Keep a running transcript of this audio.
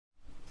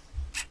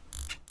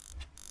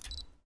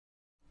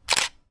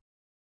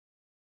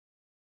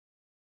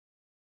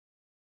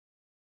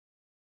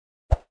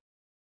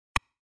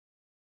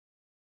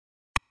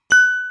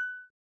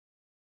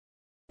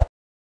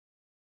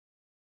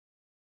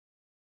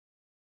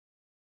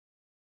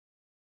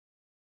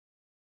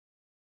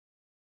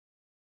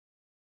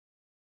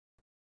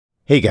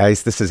Hey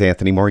guys, this is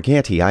Anthony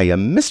Morganti. I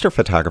am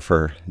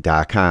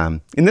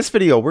MrPhotographer.com. In this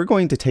video, we're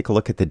going to take a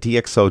look at the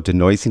Dxo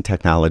Denoising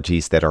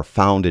Technologies that are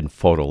found in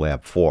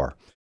PhotoLab 4.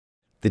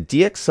 The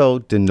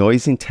Dxo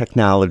Denoising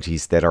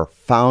Technologies that are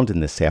found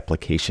in this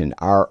application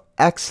are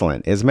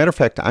excellent. As a matter of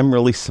fact, I'm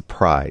really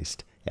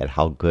surprised at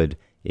how good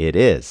it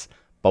is.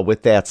 But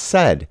with that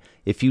said,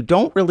 if you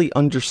don't really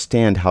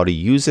understand how to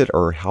use it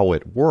or how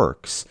it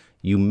works,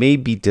 you may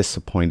be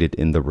disappointed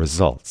in the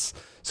results.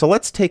 So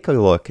let's take a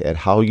look at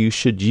how you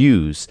should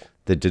use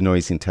the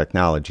denoising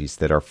technologies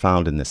that are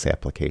found in this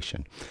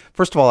application.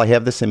 First of all, I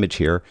have this image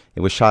here.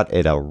 It was shot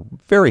at a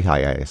very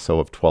high ISO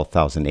of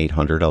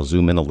 12,800. I'll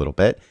zoom in a little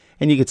bit,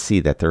 and you can see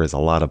that there is a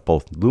lot of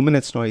both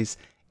luminance noise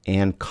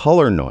and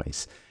color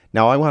noise.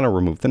 Now I want to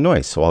remove the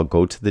noise, so I'll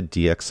go to the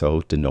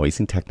Dxo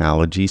Denoising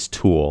Technologies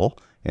tool,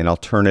 and I'll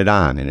turn it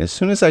on. And as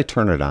soon as I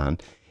turn it on,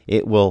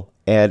 it will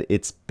add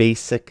its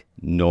basic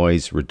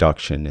noise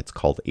reduction. It's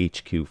called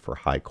HQ for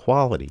high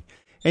quality.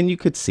 And you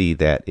could see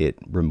that it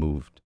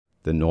removed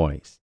the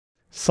noise.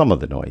 Some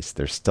of the noise,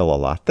 there's still a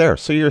lot there.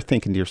 So you're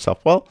thinking to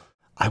yourself, well,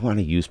 I want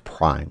to use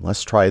prime.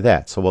 Let's try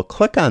that. So we'll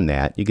click on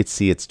that. You can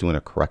see it's doing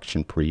a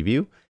correction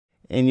preview.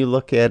 And you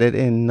look at it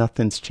and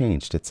nothing's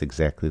changed. It's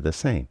exactly the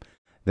same.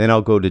 Then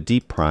I'll go to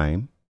deep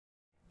prime.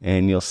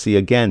 And you'll see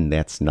again,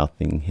 that's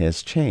nothing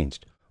has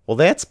changed. Well,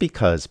 that's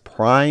because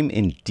prime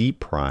and deep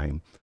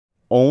prime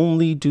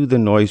only do the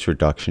noise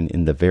reduction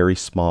in the very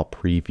small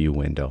preview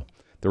window.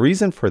 The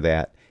reason for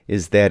that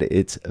is that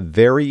it's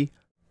very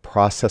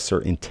processor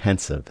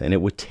intensive, and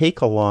it would take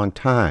a long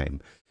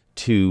time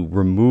to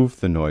remove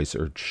the noise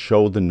or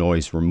show the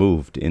noise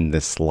removed in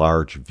this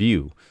large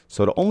view.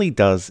 So it only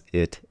does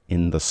it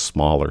in the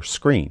smaller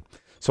screen.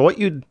 So what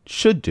you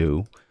should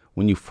do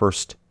when you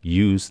first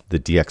use the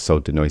Dxo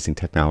Denoising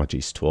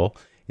Technologies tool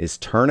is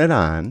turn it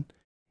on.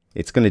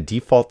 It's going to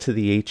default to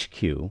the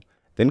HQ.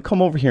 Then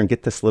come over here and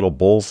get this little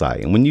bullseye.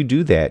 And when you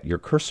do that, your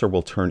cursor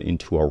will turn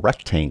into a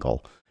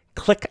rectangle.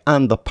 Click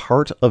on the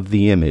part of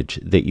the image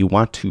that you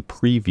want to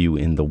preview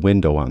in the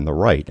window on the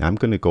right. I'm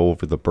going to go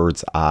over the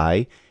bird's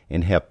eye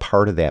and have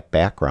part of that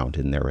background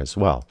in there as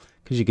well,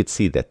 because you can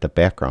see that the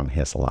background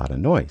has a lot of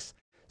noise.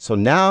 So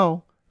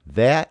now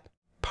that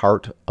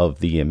part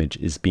of the image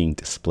is being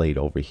displayed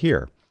over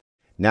here.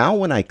 Now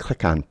when I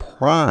click on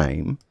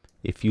prime,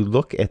 if you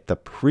look at the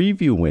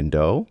preview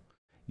window,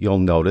 you'll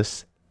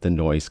notice the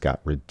noise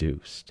got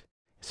reduced.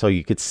 So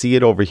you could see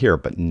it over here,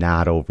 but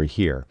not over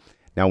here.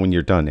 Now when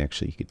you're done,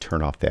 actually, you could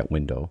turn off that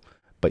window,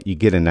 but you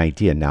get an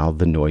idea. Now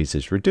the noise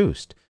is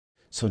reduced.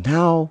 So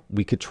now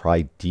we could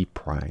try deep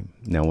prime.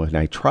 Now when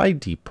I try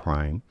deep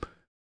prime,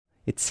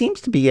 it seems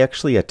to be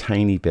actually a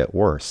tiny bit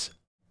worse.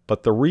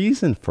 But the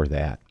reason for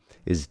that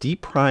is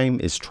deep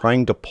prime is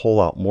trying to pull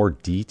out more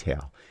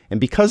detail. And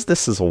because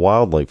this is a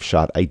wildlife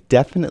shot, I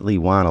definitely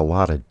want a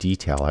lot of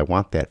detail. I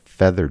want that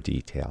feather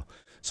detail.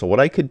 So what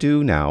I could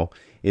do now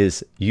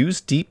is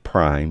use deep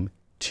prime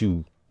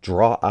to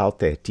draw out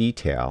that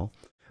detail,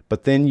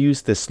 but then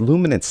use this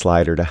luminance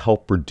slider to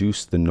help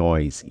reduce the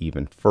noise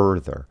even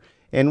further.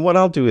 And what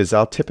I'll do is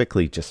I'll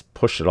typically just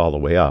push it all the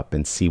way up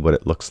and see what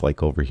it looks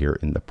like over here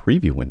in the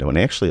preview window. And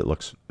actually it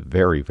looks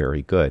very,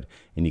 very good.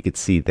 And you can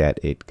see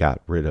that it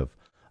got rid of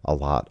a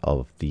lot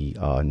of the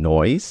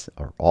noise,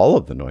 or all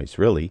of the noise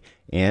really,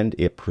 and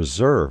it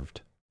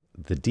preserved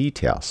the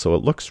detail. So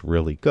it looks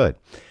really good.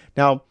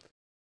 Now,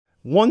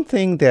 one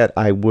thing that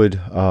I would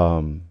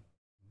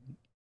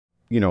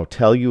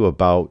tell you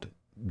about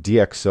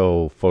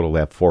DxO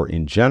PhotoLab 4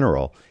 in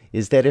general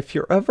is that if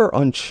you're ever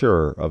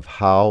unsure of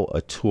how a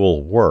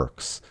tool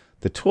works,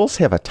 the tools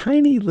have a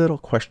tiny little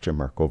question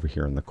mark over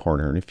here in the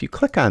corner. And if you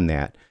click on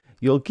that,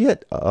 you'll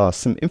get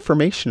some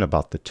information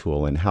about the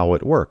tool and how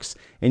it works.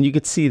 And you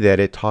can see that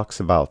it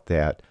talks about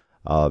that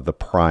the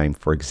prime,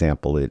 for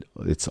example,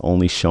 it's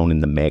only shown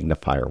in the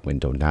magnifier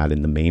window, not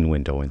in the main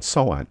window, and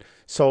so on.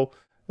 So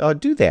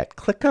do that.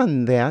 Click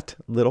on that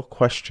little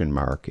question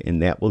mark,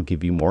 and that will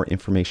give you more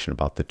information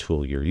about the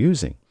tool you're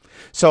using.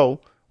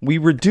 So we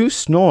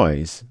reduce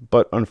noise,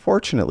 but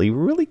unfortunately, we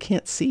really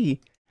can't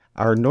see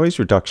our noise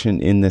reduction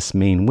in this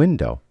main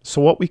window.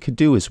 So what we could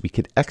do is we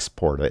could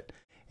export it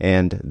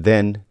and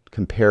then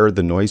compare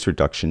the noise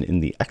reduction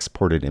in the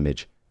exported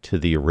image to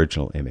the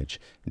original image.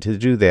 And to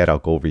do that, I'll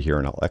go over here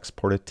and I'll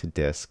export it to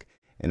disk,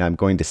 and I'm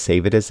going to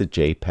save it as a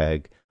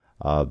JPEG.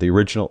 The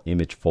original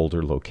image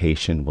folder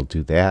location will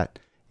do that.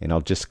 And I'll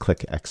just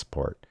click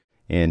export,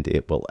 and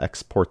it will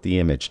export the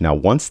image. Now,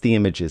 once the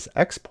image is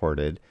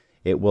exported,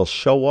 it will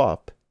show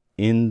up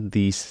in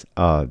this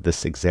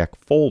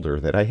exact folder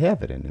that I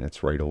have it in, and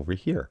it's right over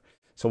here.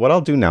 So what I'll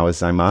do now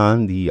is I'm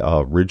on the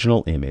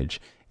original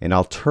image, and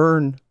I'll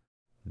turn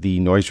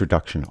the noise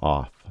reduction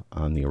off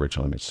on the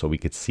original image so we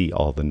could see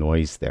all the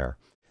noise there.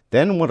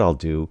 Then what I'll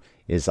do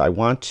is I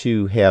want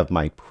to have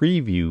my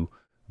preview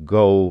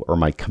go, or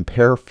my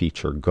compare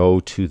feature go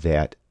to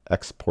that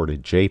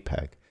exported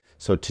JPEG.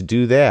 So to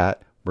do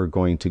that, we're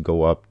going to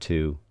go up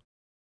to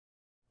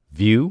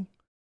View,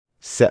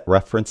 Set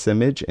Reference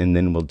Image, and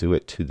then we'll do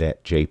it to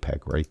that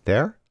JPEG right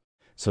there.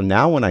 So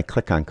now when I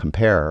click on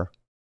Compare,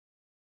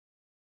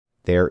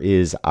 There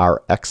is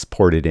our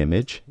exported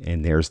image,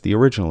 and there's the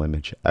original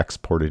image.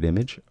 Exported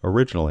image,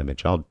 original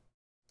image. I'll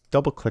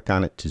double click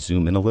on it to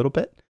zoom in a little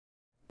bit.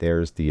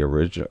 There's the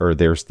original, or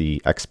there's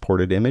the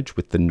exported image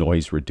with the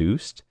noise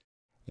reduced,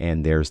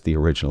 and there's the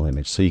original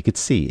image. So you could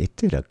see it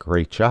did a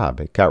great job.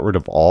 It got rid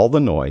of all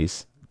the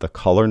noise, the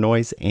color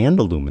noise and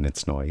the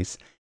luminance noise,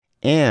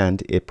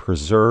 and it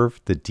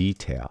preserved the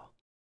detail.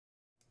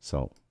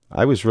 So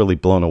I was really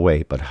blown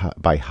away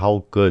by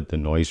how good the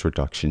noise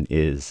reduction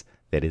is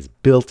that is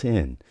built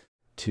in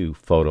to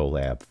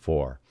PhotoLab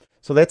 4.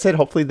 So that's it.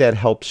 Hopefully that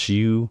helps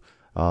you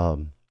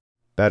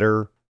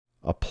better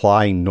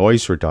apply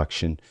noise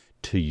reduction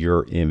to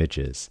your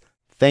images.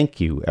 Thank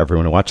you,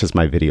 everyone who watches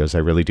my videos. I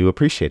really do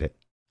appreciate it.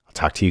 I'll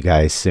talk to you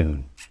guys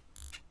soon.